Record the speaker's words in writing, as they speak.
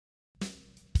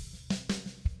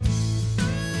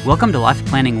Welcome to Life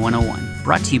Planning 101,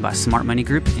 brought to you by Smart Money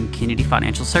Group and Kennedy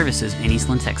Financial Services in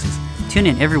Eastland, Texas. Tune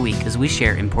in every week as we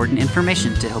share important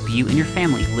information to help you and your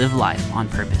family live life on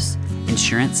purpose.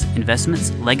 Insurance,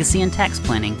 investments, legacy and tax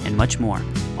planning, and much more.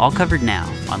 All covered now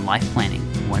on Life Planning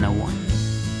 101.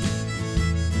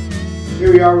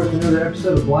 Here we are with another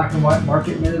episode of Black and White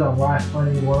Market Minute on Life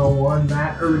Planning 101.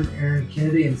 Matt, Ervin, Aaron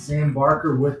Kennedy, and Sam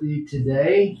Barker with you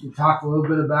today to talk a little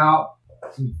bit about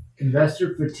some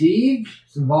investor fatigue,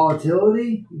 some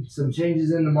volatility, some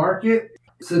changes in the market.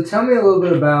 So tell me a little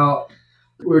bit about,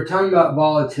 we're talking about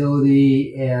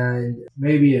volatility and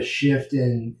maybe a shift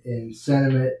in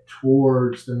sentiment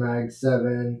towards the Mag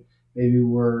 7. Maybe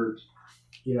we're,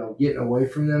 getting away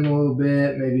from them a little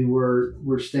bit. Maybe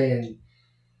we're staying,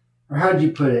 or how'd you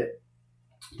put it?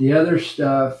 The other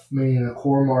stuff, meaning the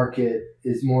core market,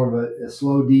 is more of a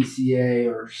slow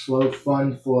DCA or slow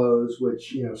fund flows,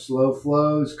 which, slow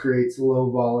flows creates low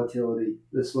volatility,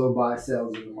 the slow buy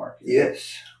sells in the market.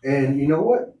 Yes. And you know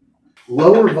what?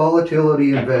 Lower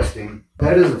volatility investing,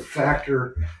 that is a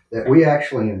factor that we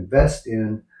actually invest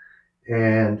in.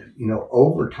 And,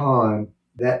 over time,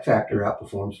 that factor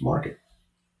outperforms the market.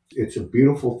 It's a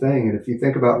beautiful thing. And if you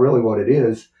think about really what it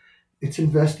is, it's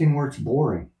investing where it's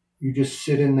boring. You just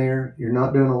sit in there. You're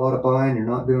not doing a lot of buying. You're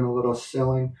not doing a lot of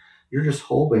selling. You're just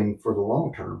holding for the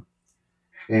long term.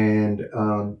 And,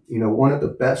 one of the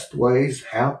best ways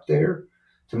out there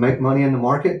to make money in the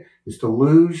market is to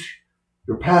lose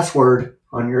your password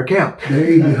on your account.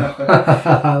 There you go.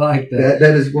 I like that.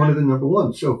 That is one of the number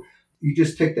one. So you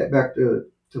just take that back to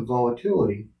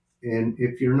volatility. And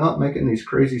if you're not making these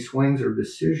crazy swings or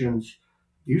decisions,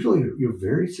 usually you're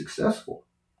very successful.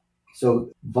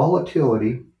 So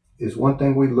volatility is one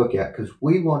thing we look at because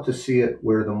we want to see it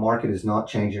where the market is not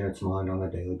changing its mind on a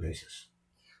daily basis.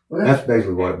 Well, that's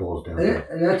basically what it boils down to.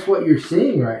 And that's what you're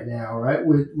seeing right now, right?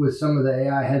 With some of the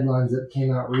AI headlines that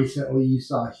came out recently, you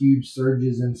saw huge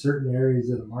surges in certain areas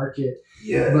of the market.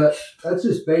 Yes. But that's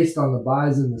just based on the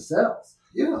buys and the sells.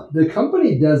 Yeah. The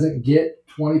company doesn't get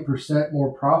 20%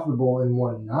 more profitable in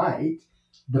one night.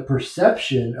 The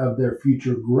perception of their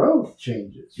future growth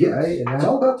changes, yes. Right? And it's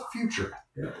all about the future.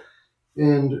 Yeah.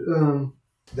 And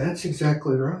that's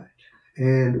exactly right.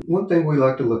 And one thing we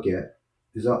like to look at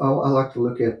is I like to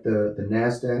look at the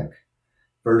NASDAQ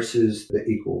versus the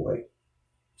equal weight.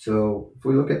 So if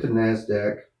we look at the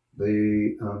NASDAQ,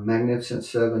 the Magnificent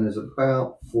 7 is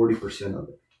about 40% of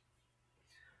it.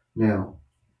 Now,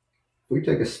 if we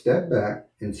take a step back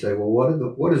and say, well,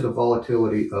 what is the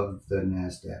volatility of the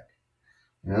NASDAQ?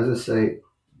 And as I say,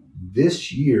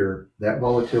 this year, that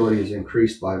volatility has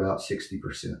increased by about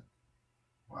 60%.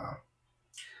 Wow.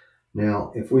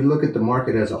 Now, if we look at the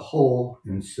market as a whole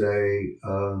and say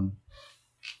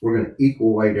we're going to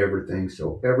equal weight everything,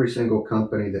 so every single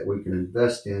company that we can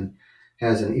invest in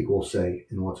has an equal say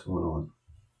in what's going on.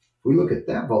 If we look at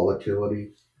that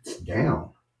volatility, it's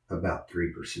down about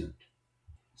 3%.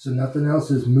 So nothing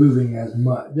else is moving as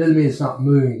much. Doesn't mean it's not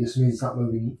moving. It just means it's not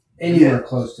moving anywhere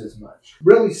close to as much.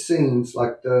 Really seems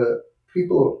like the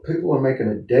people are making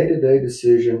a day-to-day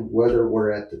decision whether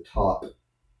we're at the top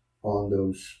on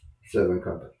those 7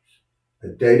 companies. A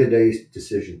day-to-day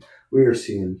decision. We are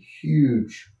seeing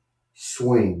huge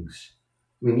swings.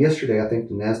 I mean, yesterday I think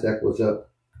the NASDAQ was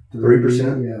up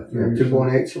 3%,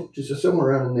 2.8, so just somewhere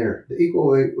around in there. The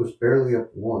equal weight was barely up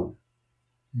 1.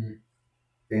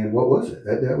 And what was it?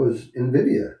 That was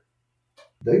NVIDIA.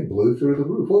 They blew through the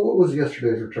roof. What was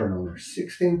yesterday's return on there?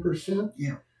 16%?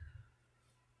 Yeah.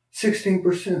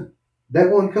 16%. That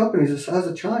one company is the size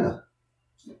of China.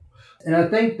 And I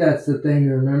think that's the thing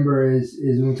to remember is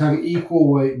when we talk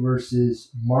equal weight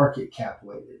versus market cap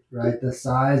weighted, right? The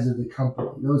size of the company.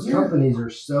 Those companies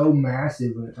are so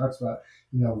massive when it talks about,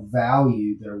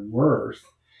 value, their worth.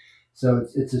 So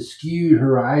it's a skewed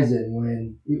horizon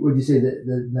when, would you say that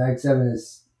the Mag 7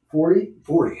 is 40?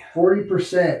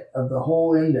 40% of the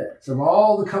whole index. Of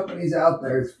all the companies out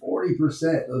there, it's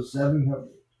 40%, those 7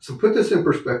 companies. So put this in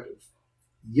perspective.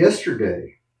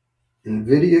 Yesterday,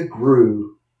 NVIDIA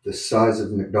grew the size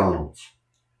of McDonald's.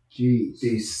 Jeez.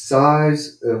 The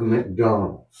size of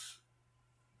McDonald's.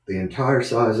 The entire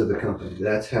size of the company.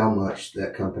 That's how much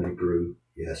that company grew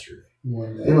yesterday.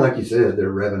 And like you said, their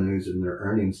revenues and their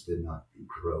earnings did not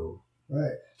grow.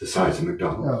 Right. The size of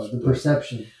McDonald's. No, the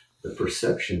perception. The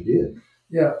perception did.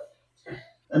 Yeah.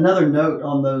 Another note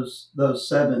on those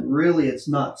 7, really it's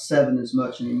not 7 as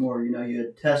much anymore. You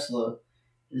had Tesla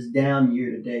is down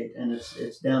year to date, and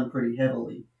it's down pretty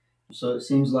heavily. So it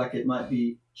seems like it might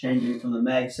be changing from the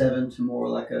Mag 7 to more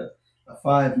like a a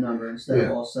 5 number instead of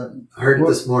Yeah. all 7. I heard it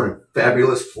this morning.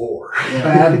 Fabulous 4.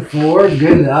 Fab four,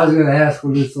 good. I was going to ask,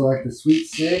 was this like the Sweet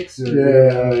Six? Or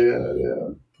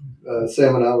Yeah.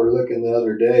 Sam and I were looking the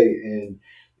other day, and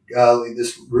golly,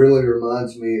 this really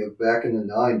reminds me of back in the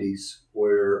 90s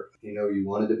where, you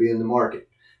wanted to be in the market.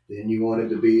 Then you wanted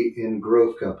to be in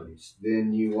growth companies.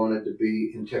 Then you wanted to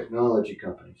be in technology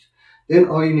companies. Then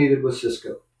all you needed was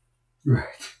Cisco.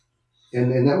 Right.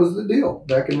 And that was the deal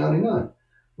back in 99.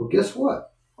 Well, guess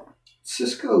what?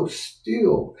 Cisco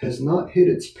still has not hit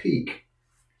its peak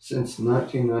since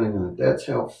 1999. That's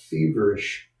how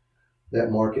feverish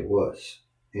that market was.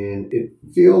 And it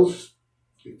feels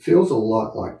a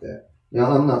lot like that.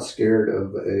 Now, I'm not scared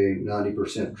of a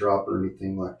 90% drop or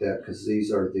anything like that because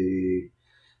these are the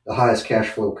highest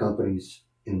cash flow companies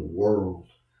in the world.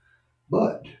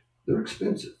 But they're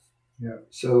expensive. Yeah.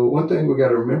 So one thing we got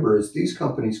to remember is these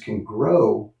companies can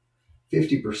grow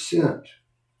 50%.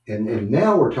 And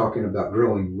now we're talking about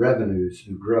growing revenues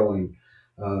and growing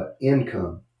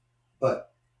income.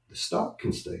 But the stock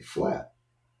can stay flat.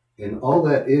 And all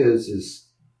that is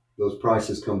those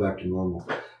prices come back to normal.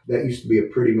 That used to be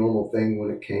a pretty normal thing when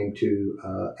it came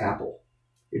to Apple.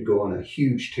 It'd go on a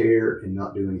huge tear and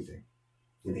not do anything.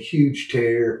 And a huge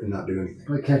tear and not do anything.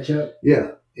 Like catch up?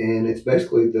 Yeah. And it's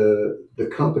basically the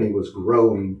company was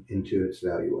growing into its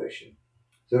valuation.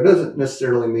 So it doesn't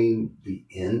necessarily mean the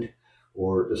end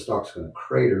or the stock's going to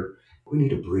crater. We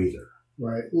need a breather.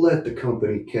 Right. Let the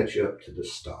company catch up to the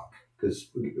stock. Because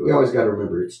we always got to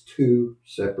remember it's two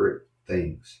separate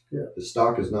things. Yeah. The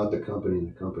stock is not the company and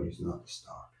the company is not the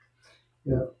stock.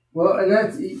 Yeah. Well,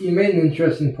 and you made an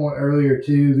interesting point earlier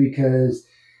too, because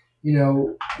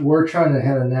we're trying to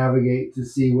kind of navigate to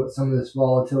see what some of this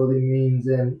volatility means.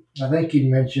 And I think you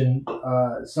mentioned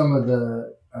some of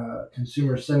the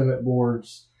consumer sentiment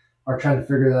boards are trying to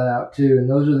figure that out too. And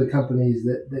those are the companies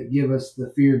that give us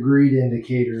the fear greed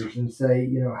indicators and say,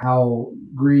 how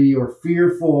greedy or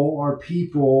fearful are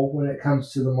people when it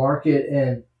comes to the market.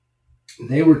 And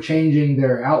they were changing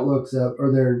their outlooks up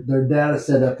or their data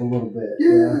set up a little bit.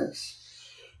 Yes.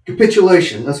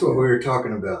 Capitulation. That's what we were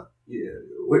talking about. Yeah.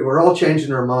 We're all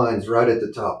changing our minds right at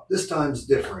the top. This time's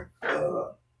different.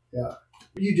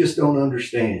 You just don't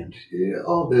understand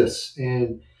all this.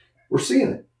 And we're seeing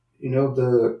it.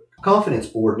 The confidence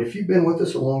board, and if you've been with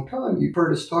us a long time, you've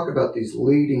heard us talk about these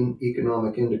leading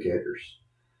economic indicators.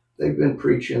 They've been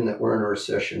preaching that we're in a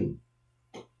recession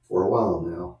for a while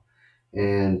now.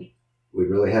 And we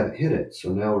really haven't hit it. So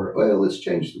now let's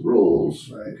change the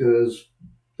rules because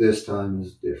this time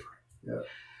is different. Yeah.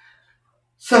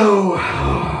 So,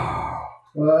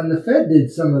 well, and the Fed did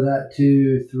some of that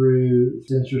too through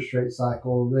the interest rate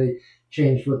cycle. They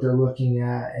changed what they're looking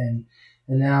at, and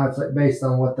now it's like based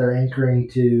on what they're anchoring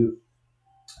to,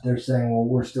 they're saying, well,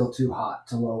 we're still too hot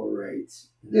to lower rates.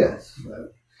 Yes.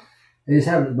 But they just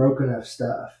haven't broken enough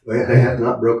stuff. They have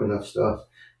not broken enough stuff,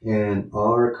 and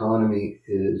our economy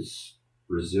is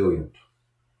resilient,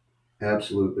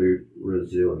 absolutely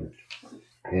resilient.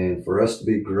 And for us to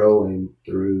be growing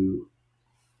through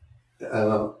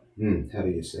how do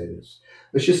you say this?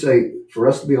 Let's just say for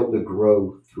us to be able to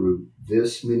grow through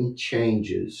this many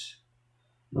changes,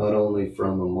 not only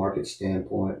from a market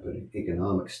standpoint, but an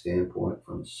economic standpoint,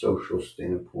 from a social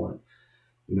standpoint,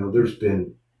 there's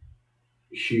been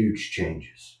huge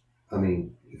changes. I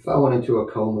mean, if I went into a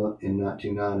coma in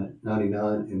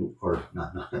 1999 or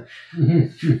not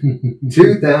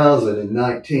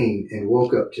 2019 and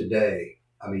woke up today,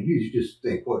 I mean, you just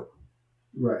think what?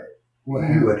 Right.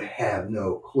 You would have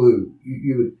no clue.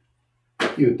 You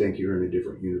would think you're in a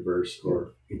different universe,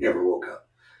 or you never woke up.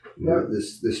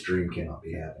 This dream cannot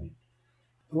be happening.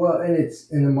 Well,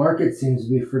 and the market seems to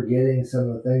be forgetting some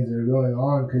of the things that are going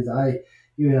on because I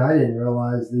didn't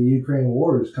realize the Ukraine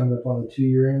war is coming up on the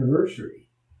 2-year anniversary.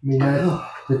 I mean,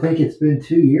 to think it's been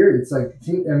 2 years, it's like,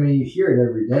 you hear it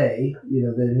every day.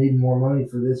 They need more money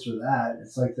for this or that.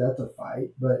 It's like that's a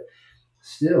fight, but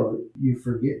still, you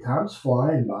forget time's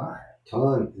flying by.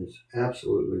 Time is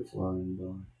absolutely flying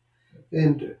by.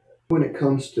 And when it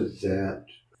comes to that,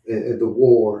 the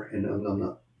war, and I'm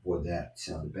not, well, that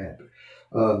sounded bad,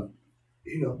 but,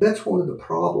 that's one of the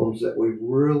problems that we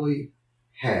really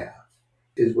have,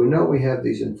 is we know we have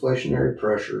these inflationary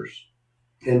pressures,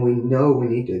 and we know we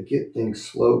need to get things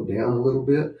slowed down a little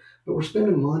bit, but we're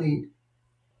spending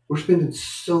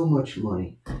so much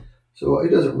money. So it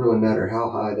doesn't really matter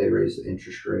how high they raise the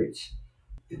interest rates.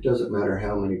 It doesn't matter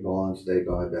how many bonds they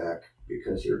buy back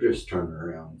because they're just turning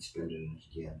around and spending it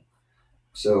again.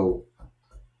 So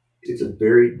it's a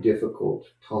very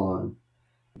difficult time.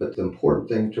 But the important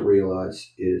thing to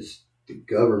realize is the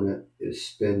government is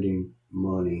spending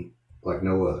money like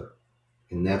no other.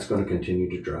 And that's going to continue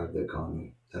to drive the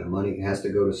economy. That money has to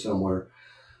go to somewhere.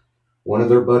 One of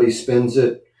their buddies spends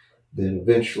it, then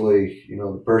eventually,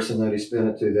 the person that he spent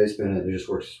it to, they spend it. It just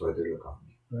works its way through the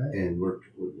economy. Right. And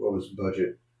what was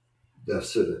budget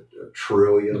deficit? $1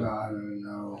 trillion. I don't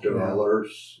know.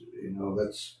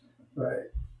 That's right.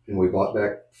 And we bought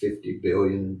back $50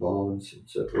 billion in bonds, and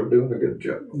so we're doing a good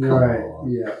job. Right.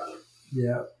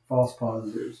 Yeah. False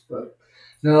positives, but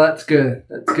no, that's good.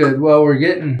 That's good. Well, we're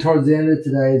getting towards the end of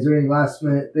today. Is there any last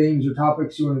minute themes or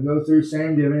topics you want to go through,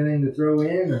 Sam? Do you have anything to throw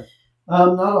in? Or?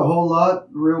 Not a whole lot.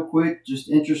 Real quick, just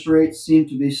interest rates seem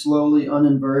to be slowly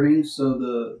uninverting.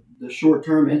 So the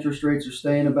short-term interest rates are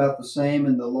staying about the same,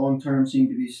 and the long-term seem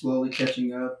to be slowly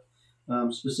catching up.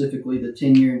 Specifically, the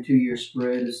 10-year and 2-year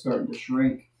spread is starting to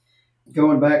shrink.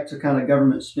 Going back to kind of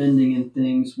government spending and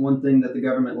things, one thing that the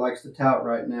government likes to tout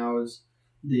right now is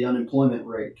the unemployment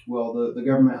rate. Well, the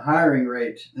government hiring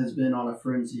rate has been on a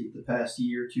frenzy the past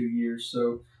year, 2 years.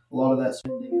 So a lot of that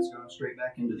spending is going straight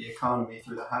back into the economy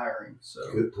through the hiring. So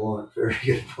good point. Very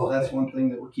good point. That's one thing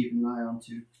that we're keeping an eye on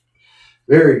too.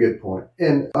 Very good point.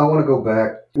 And I want to go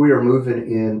back. We are moving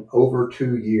in over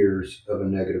 2 years of a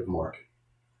negative market.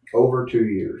 Over 2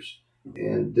 years.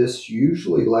 And this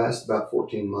usually lasts about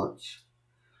 14 months.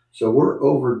 So we're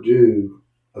overdue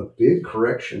a big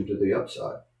correction to the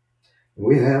upside. And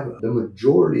we have the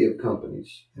majority of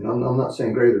companies, and I'm not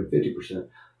saying greater than 50%,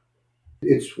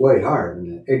 it's way higher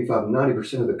than that. 85 to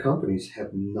 90% of the companies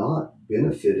have not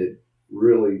benefited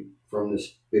really from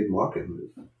this big market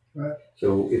move. Right.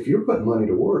 So if you're putting money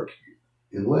to work,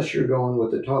 unless you're going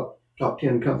with the top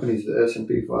 10 companies, the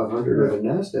S&P 500 or the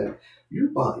NASDAQ,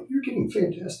 you're getting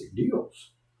fantastic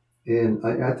deals. And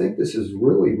I think this is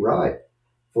really right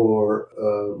for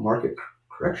market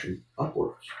correction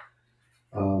upwards.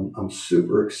 I'm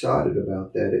super excited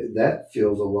about that. That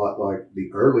feels a lot like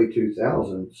the early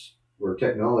 2000s where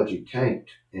technology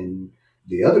tanked and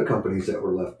the other companies that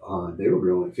were left behind, they were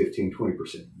growing 15,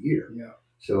 20% a year. Yeah.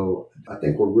 So I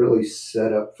think we're really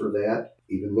set up for that.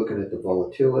 Even looking at the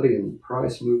volatility and the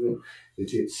price movement,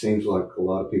 it seems like a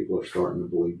lot of people are starting to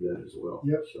believe that as well.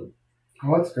 Yep. So,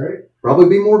 that's great. Probably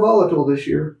be more volatile this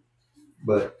year,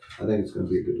 but I think it's going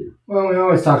to be a good year. Well, we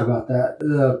always talk about that.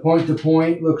 The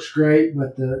point-to-point looks great,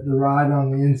 but the ride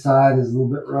on the inside is a little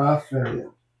bit rough.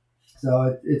 And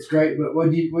so it's great. But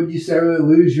would you say? Really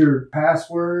lose your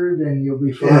password and you'll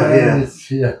be fine?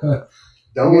 Yeah.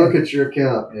 Don't look at your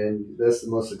account, and that's the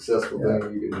most successful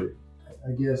thing you can do.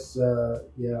 I guess, or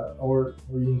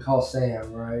you can call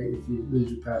Sam, right? If you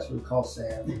lose your password, call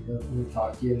Sam. We'll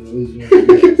talk you into losing it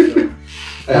again.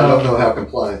 So, I don't know how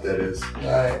compliant that is.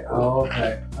 Right. Oh,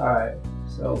 okay. All right.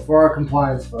 So for our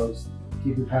compliance folks,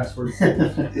 keep your password safe.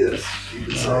 Yes.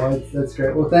 That's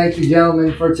great. Well, thank you,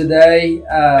 gentlemen, for today.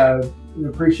 We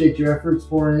appreciate your efforts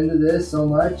pouring into this so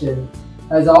much. And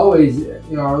as always,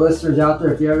 our listeners out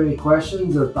there, if you have any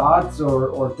questions or thoughts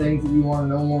or things that you want to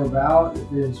know more about,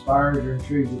 if it inspires or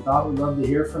intrigues your thought, we'd love to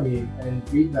hear from you and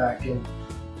feedback. And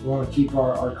we want to keep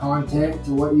our content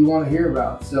to what you want to hear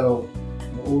about. So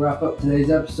we'll wrap up today's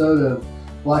episode of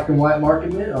Black and White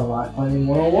Market Minute on Life Planning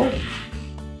 101.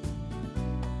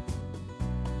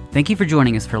 Thank you for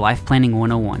joining us for Life Planning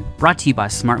 101, brought to you by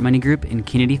Smart Money Group and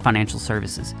Kennedy Financial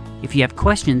Services. If you have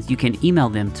questions, you can email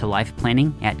them to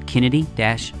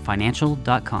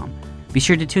lifeplanning@kennedy-financial.com. Be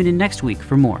sure to tune in next week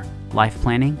for more Life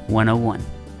Planning 101.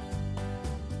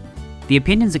 The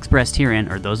opinions expressed herein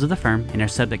are those of the firm and are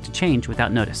subject to change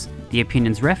without notice. The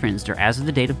opinions referenced are as of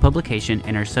the date of publication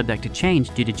and are subject to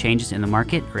change due to changes in the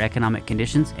market or economic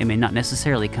conditions and may not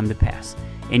necessarily come to pass.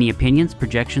 Any opinions,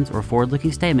 projections, or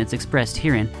forward-looking statements expressed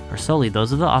herein are solely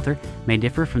those of the author, may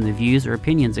differ from the views or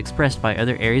opinions expressed by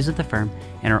other areas of the firm,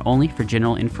 and are only for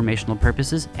general informational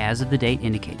purposes as of the date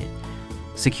indicated.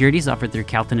 Securities offered through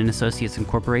Calton & Associates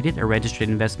Incorporated, a registered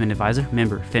investment advisor,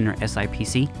 member FINRA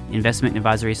SIPC. Investment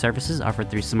advisory services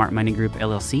offered through Smart Money Group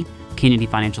LLC. Kennedy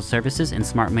Financial Services and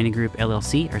Smart Money Group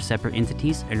LLC are separate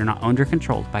entities and are not owned or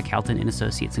controlled by Calton &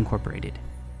 Associates Incorporated.